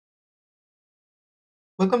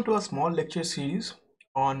Welcome to a small lecture series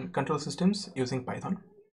on control systems using Python.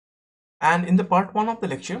 And in the part 1 of the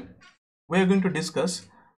lecture, we're going to discuss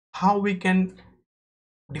how we can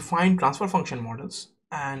define transfer function models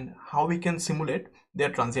and how we can simulate their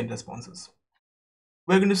transient responses.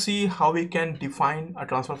 We're going to see how we can define a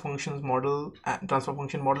transfer function model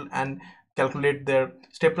and calculate their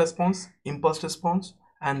step response, impulse response,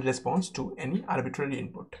 and response to any arbitrary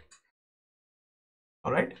input.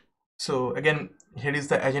 All right. So again, here is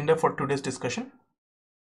the agenda for today's discussion.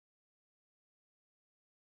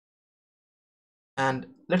 And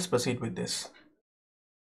let's proceed with this.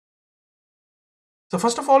 So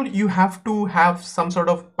first of all, you have to have some sort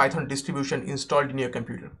of Python distribution installed in your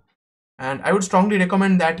computer. And I would strongly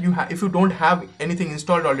recommend that if you don't have anything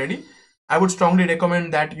installed already, I would strongly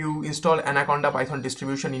recommend that you install Anaconda Python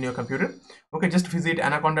distribution in your computer. Okay, just visit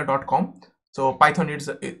anaconda.com. So Python is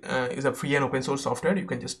a free and open source software. You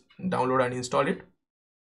can just download and install it.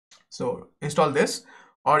 So install this.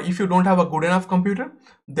 Or if you don't have a good enough computer,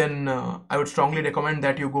 then I would strongly recommend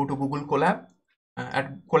that you go to Google Colab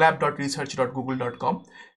at collab.research.google.com,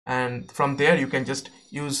 and from there you can just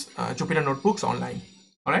use Jupyter notebooks online.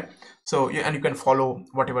 All right, so you can follow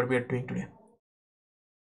whatever we are doing today.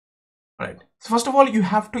 All right, so first of all, you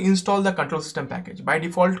have to install the control system package. By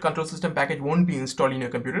default, control system package won't be installed in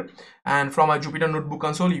your computer, and from a Jupyter notebook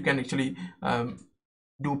console you can actually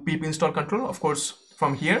do pip install control. Of course,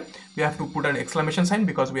 from here we have to put an exclamation sign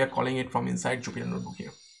because we are calling it from inside Jupyter notebook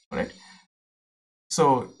here. All right,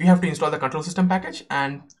 so you have to install the control system package,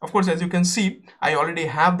 and of course, as you can see, I already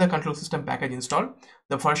have the control system package installed.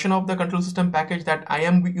 The version of the control system package that I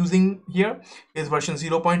am using here is version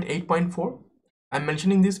 0.8.4. I'm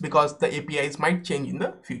mentioning this because the APIs might change in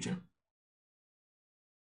the future.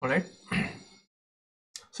 All right,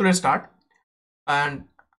 so let's start. And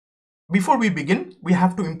before we begin, we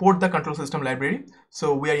have to import the control system library.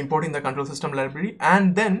 So we are importing the control system library,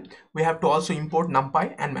 and then we have to also import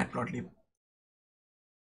NumPy and Matplotlib.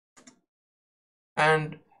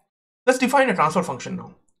 And let's define a transfer function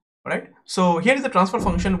now. All right, so here is the transfer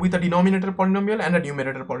function with a denominator polynomial and a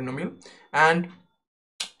numerator polynomial. And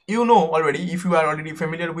you know already, if you are already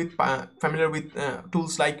familiar with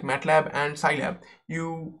tools like MATLAB and Scilab,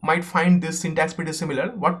 you might find this syntax pretty similar.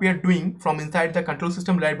 What we are doing from inside the control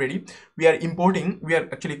system library, we are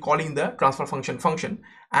actually calling the transfer function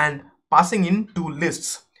and passing in two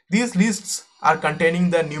lists. These lists are containing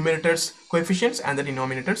the numerator's coefficients and the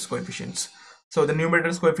denominator's coefficients. So the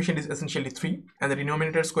numerator's coefficient is essentially 3 and the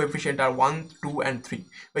denominator's coefficient are 1, 2 and 3.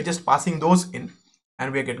 We're just passing those in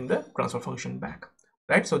and we're getting the transfer function back,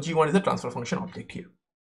 right? So G1 is the transfer function object here.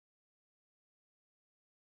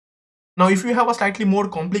 Now if you have a slightly more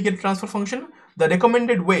complicated transfer function, the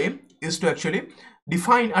recommended way is to actually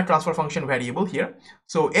define a transfer function variable here.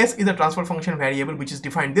 So S is a transfer function variable which is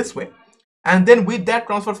defined this way, and then with that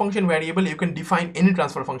transfer function variable you can define any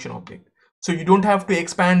transfer function object. So you don't have to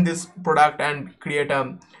expand this product and create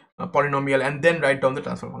a polynomial and then write down the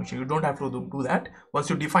transfer function. You don't have to do that. Once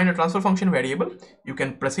you define a transfer function variable, you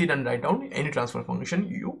can proceed and write down any transfer function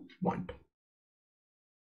you want.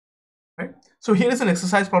 Right? So here is an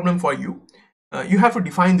exercise problem for you. You have to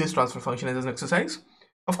define this transfer function as an exercise.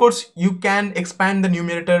 Of course, you can expand the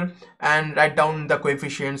numerator and write down the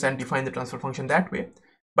coefficients and define the transfer function that way.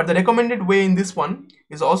 But the recommended way in this one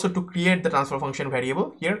is also to create the transfer function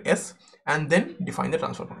variable here, S, and then define the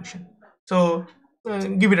transfer function. So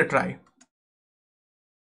give it a try.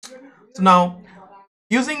 So now,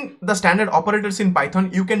 using the standard operators in Python,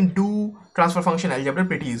 you can do transfer function algebra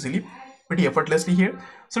pretty easily, pretty effortlessly here.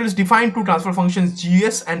 So let's define two transfer functions,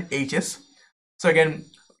 GS and HS. So again,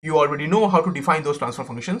 you already know how to define those transfer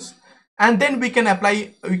functions. And then we can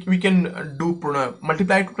apply, we can do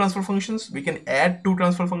multiply two transfer functions, we can add two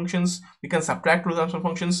transfer functions, we can subtract two transfer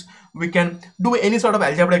functions, we can do any sort of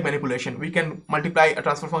algebraic manipulation. We can multiply a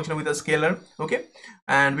transfer function with a scalar, okay,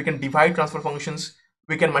 and we can divide transfer functions.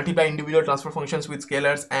 We can multiply individual transfer functions with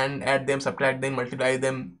scalars and add them, subtract them, multiply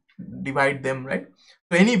them, divide them, right?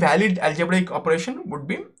 So any valid algebraic operation would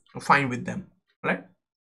be fine with them, right?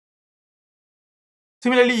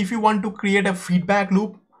 Similarly, if you want to create a feedback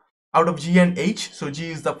loop out of G and H, so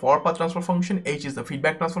G is the forward path transfer function, H is the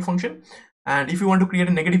feedback transfer function, and if you want to create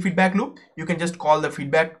a negative feedback loop, you can just call the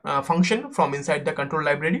feedback function from inside the control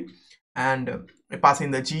library and pass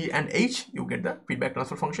in the G and H, you get the feedback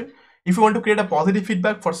transfer function. If you want to create a positive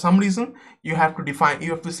feedback, for some reason you have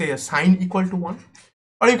to say a sign equal to 1,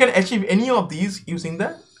 or you can achieve any of these using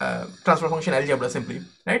the transfer function algebra simply,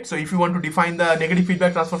 right? So if you want to define the negative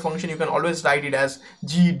feedback transfer function, you can always write it as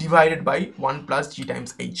G divided by 1 plus G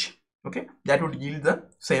times H. Okay, that would yield the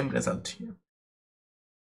same result here.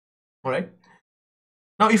 All right,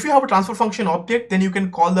 Now if you have a transfer function object, then you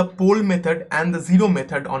can call the pole method and the zero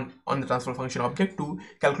method on the transfer function object to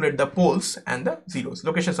calculate the poles and the zeros,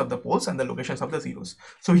 locations of the poles and the locations of the zeros.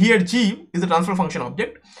 So here G is the transfer function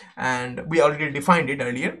object and we already defined it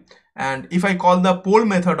earlier, and if I call the pole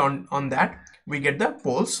method on that, we get the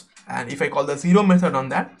poles, and if I call the zero method on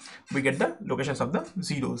that, we get the locations of the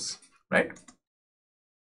zeros, right?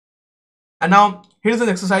 And now here's an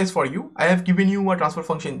exercise for you. I have given you a transfer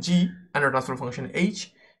function G and a transfer function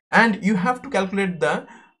H, and you have to calculate the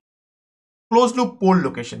closed loop pole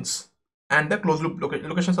locations and the closed loop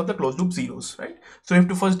locations of the closed loop zeros, right? So you have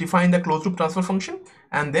to first define the closed loop transfer function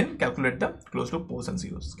and then calculate the closed loop poles and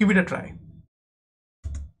zeros. Give it a try.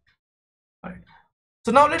 All right.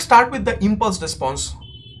 So now let's start with the impulse response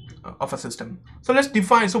of a system. So let's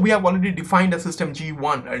define, so we have already defined a system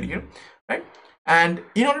G1 earlier, right? And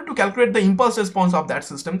in order to calculate the impulse response of that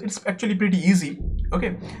system, it's actually pretty easy.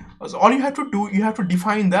 Okay, so all you have to do, you have to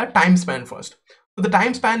define the time span first. So the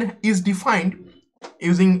time span is defined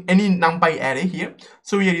using any numpy array here.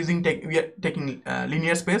 So we are taking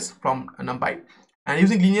linear space from numpy, and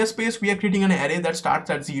using linear space we are creating an array that starts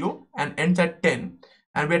at 0 and ends at 10,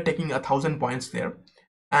 and we are taking 1,000 points there.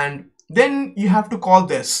 And then you have to call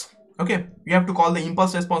this. Okay, you have to call the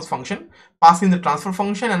impulse response function, pass in the transfer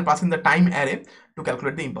function and pass in the time array to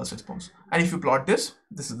calculate the impulse response. And if you plot this,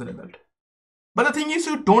 this is the result. But the thing is,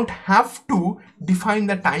 you don't have to define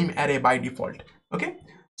the time array by default. Okay,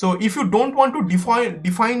 so if you don't want to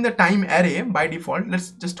define the time array by default, let's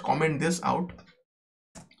just comment this out.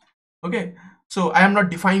 Okay, so I am not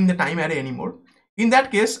defining the time array anymore. In that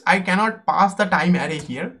case, I cannot pass the time array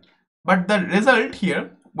here, but the result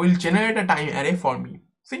here will generate a time array for me.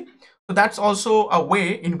 See, so that's also a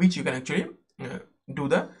way in which you can actually do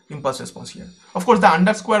the impulse response here. Of course, the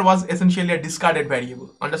underscore was essentially a discarded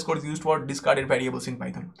variable. Underscore is used for discarded variables in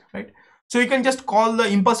Python, right? So you can just call the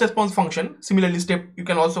impulse response function. Similarly, you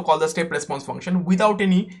can also call the step response function without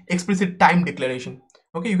any explicit time declaration.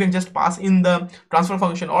 Okay, you can just pass in the transfer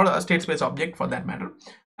function or a state space object for that matter,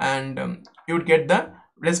 and you would get the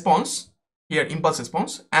response here, impulse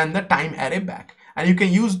response, and the time array back, and you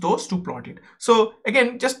can use those to plot it. So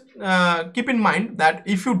again, just keep in mind that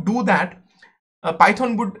if you do that,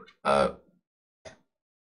 Python would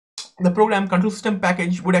the program control system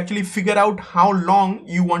package would actually figure out how long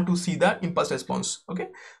you want to see the impulse response. Okay,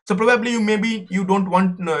 so probably you don't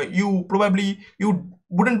want you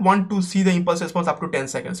wouldn't want to see the impulse response up to 10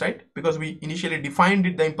 seconds, right? Because we initially defined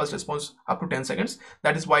the impulse response up to 10 seconds.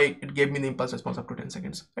 That is why it gave me the impulse response up to 10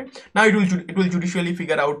 seconds, right? Now it will judicially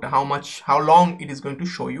figure out how long it is going to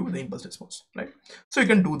show you the impulse response, right? So you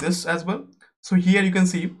can do this as well. So here you can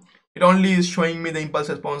see it only is showing me the impulse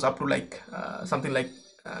response up to like something like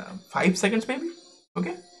 5 seconds maybe.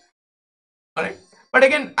 Okay, all right. But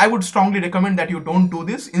again, I would strongly recommend that you don't do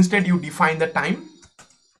this. Instead, you define the time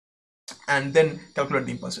and then calculate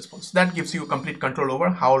the impulse response. That gives you complete control over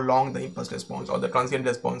how long the impulse response or the transient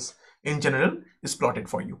response in general is plotted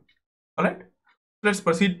for you. All right, let's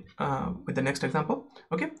proceed with the next example.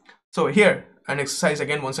 Okay, so here an exercise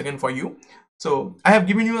once again for you. So I have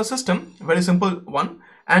given you a system, very simple one,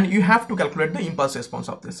 and you have to calculate the impulse response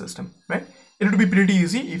of this system, right? It would be pretty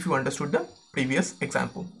easy if you understood the previous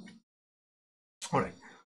example. All right,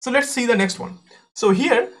 so let's see the next one. So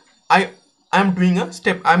here I'm doing a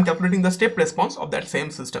step, I'm calculating the step response of that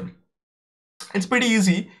same system. It's pretty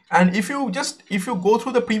easy, and if you go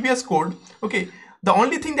through the previous code, okay, the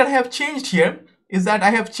only thing that I have changed here is that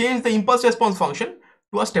I have changed the impulse response function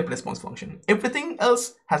to a step response function. Everything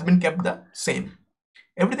else has been kept the same.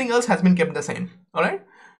 All right,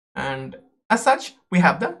 and as such we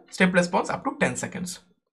have the step response up to 10 seconds.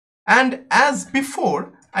 And as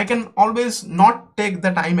before, I can always not take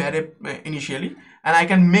the time array initially, and I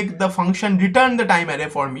can make the function return the time array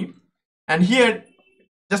for me. And here,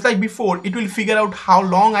 just like before, it will figure out how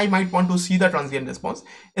long I might want to see the transient response,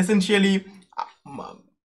 essentially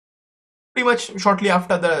pretty much shortly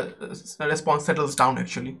after the response settles down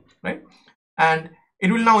actually, right? And it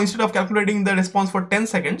will now, instead of calculating the response for 10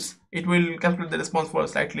 seconds, it will calculate the response for a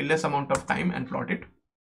slightly less amount of time and plot it.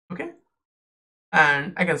 Okay,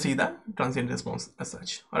 and I can see the transient response as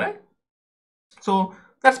such. All right, so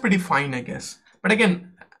that's pretty fine, I guess. But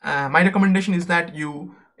again, my recommendation is that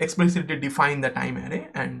you explicitly define the time array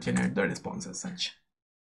and generate the response as such.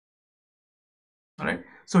 All right,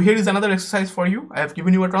 so here is another exercise for you. I have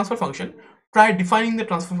given you a transfer function. Try defining the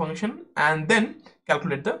transfer function and then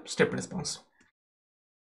calculate the step response.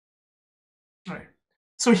 All right,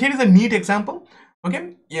 so here is a neat example.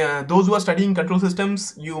 Okay, yeah, those who are studying control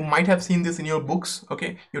systems, you might have seen this in your books.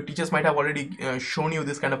 Okay, your teachers might have already shown you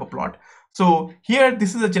this kind of a plot. So here,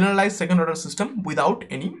 this is a generalized second order system without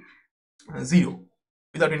any zero,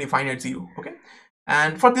 without any finite zero. Okay,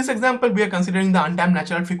 and for this example, we are considering the undamped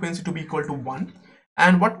natural frequency to be equal to 1.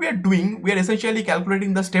 And what we are doing, we are essentially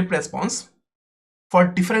calculating the step response for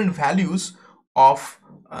different values of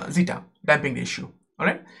zeta, damping ratio. All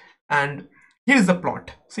right, and here is the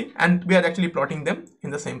plot, see, and we are actually plotting them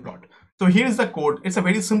in the same plot. So here is the code. It's a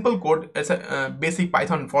very simple code. It's a basic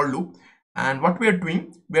Python for loop, and what we are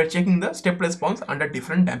doing, we are checking the step response under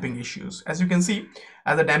different damping ratios. As you can see,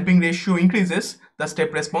 as the damping ratio increases, the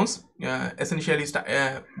step response essentially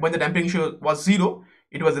when the damping ratio was 0,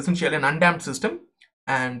 it was essentially an undamped system,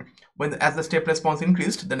 and as the step response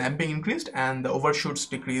increased, the damping increased and the overshoots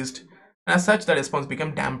decreased. As such, the response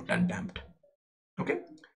became damped and damped. Okay,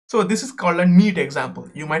 so this is called a neat example.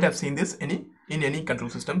 You might have seen this in any control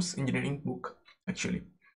systems engineering book actually.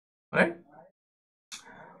 All right,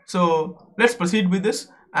 so let's proceed with this,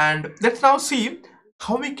 and let's now see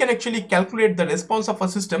how we can actually calculate the response of a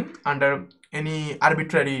system under any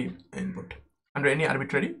arbitrary input.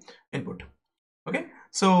 Okay,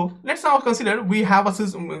 so let's now consider we have a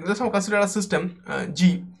system. Let's now consider a system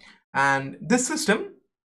G, and this system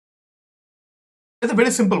is a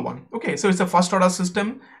very simple one. Okay, so it's a first order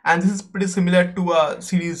system, and this is pretty similar to a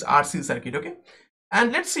series RC circuit. Okay,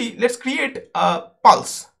 and let's create a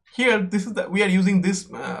pulse. Here, this is we are using this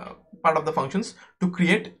part of the functions to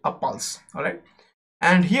create a pulse. All right,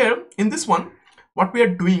 and here in this one, what we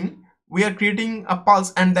are doing, we are creating a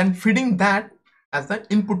pulse and then feeding that as the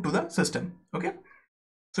input to the system. Okay,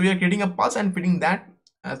 so we are creating a pulse and feeding that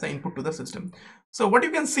as the input to the system. So what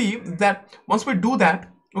you can see that once we do that,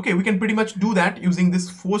 okay, we can pretty much do that using this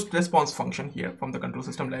forced response function here from the control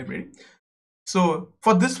system library. So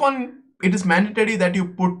for this one, it is mandatory that you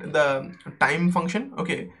put the time function.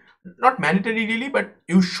 Okay, not mandatory really, but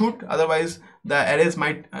you should, otherwise the arrays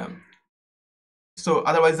might so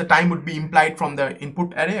otherwise the time would be implied from the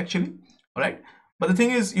input array actually. All right, but the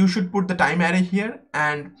thing is, you should put the time array here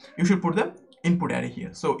and you should put the input array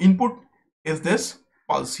here. So input is this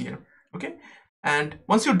pulse here. Okay, and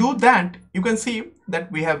once you do that, you can see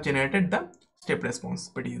that we have generated the step response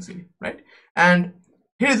pretty easily, right? And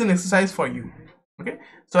here is an exercise for you. Okay,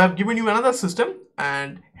 so I've given you another system,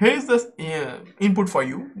 and here is the input for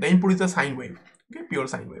you. The input is a sine wave. Okay, pure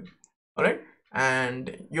sine wave. All right,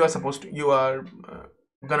 and you are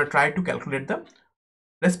gonna try to calculate the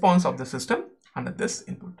response of the system under this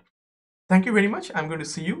input. Thank you very much. I'm going to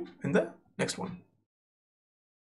see you in the next one.